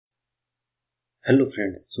Hello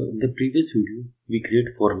friends, so in the previous video we create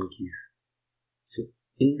foreign keys. So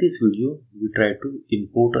in this video we try to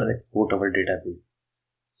import or export our database.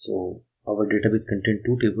 So our database contains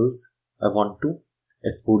two tables. I want to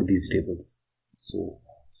export these tables. So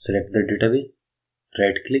select the database,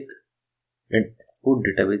 right click and export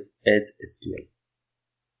database as SQL.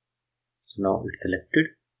 So now it's selected.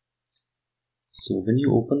 So when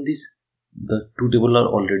you open this, the two tables are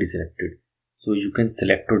already selected. So you can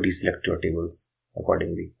select or deselect your tables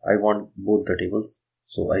accordingly. I want both the tables,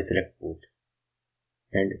 so I select both.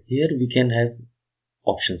 And here we can have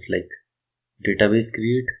options like database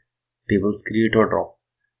create, tables create or drop.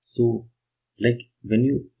 So like when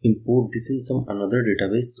you import this in some another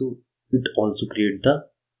database, so it also create the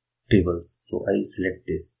tables. So I select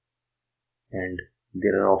this, and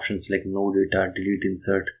there are options like no data, delete,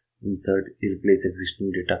 insert, replace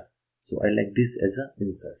existing data. So I like this as a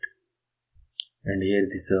insert. And here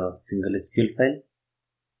this is a single SQL file,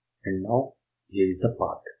 and now here is the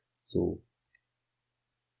path. So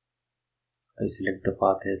I select the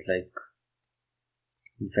path as like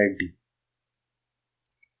inside D,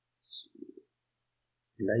 so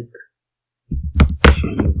like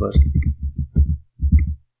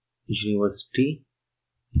university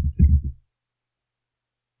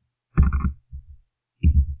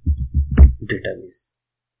database,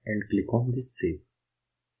 and click on this save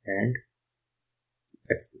and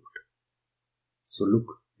export. So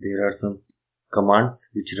look, there are some commands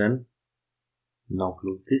which run. Now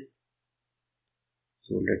close this.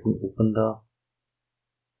 So let me open the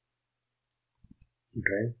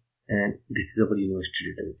drive, and this is our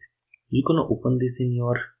university database. You can open this in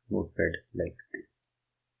your notepad like this.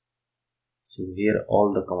 So here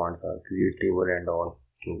all the commands are, create table and all.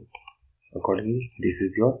 So accordingly this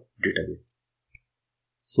is your database.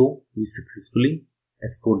 So we successfully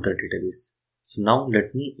export the database. So now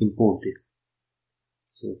let me import this.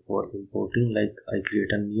 So for importing, like I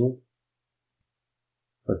create a new,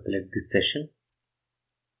 first select this session,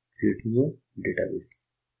 create new database,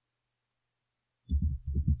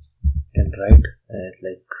 and write as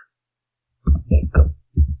like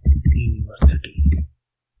university,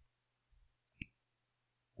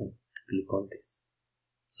 and click on this.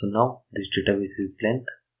 So now this database is blank.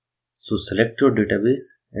 So select your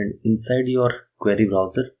database, and inside your query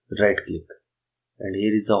browser right click, and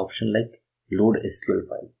here is the option like load SQL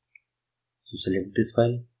file. So select this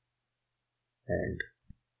file, and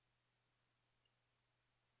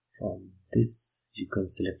from this you can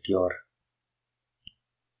select your,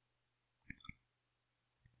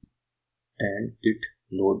 and it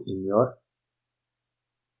load in your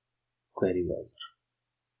query browser.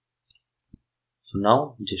 So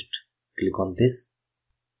now just click on this,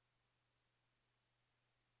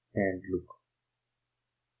 and look,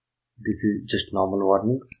 this is just normal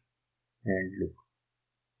warnings, and look,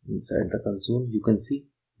 inside the console you can see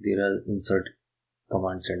there are insert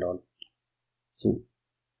commands and all. So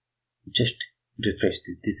just refresh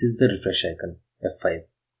this. This is the refresh icon, F5.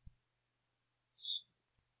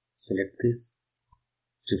 Select this,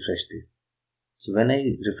 refresh this. So when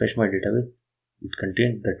I refresh my database, it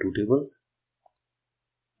contains the two tables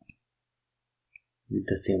with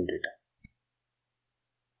the same data.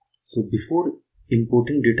 So before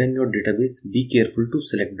importing data in your database, be careful to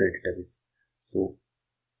select the database. So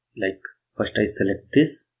like first I select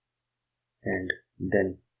this, and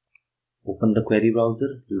then open the query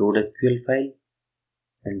browser, load SQL file,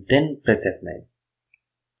 and then press F9.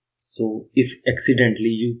 So if accidentally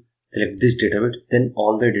you select this database, then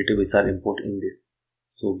all the database are imported in this.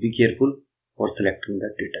 So be careful for selecting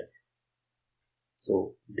the database.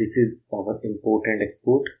 So this is our import and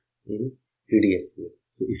export in HeidiSQL.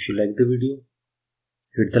 So if you like the video,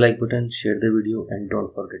 hit the like button, share the video, and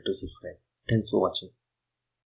don't forget to subscribe. Thanks for watching.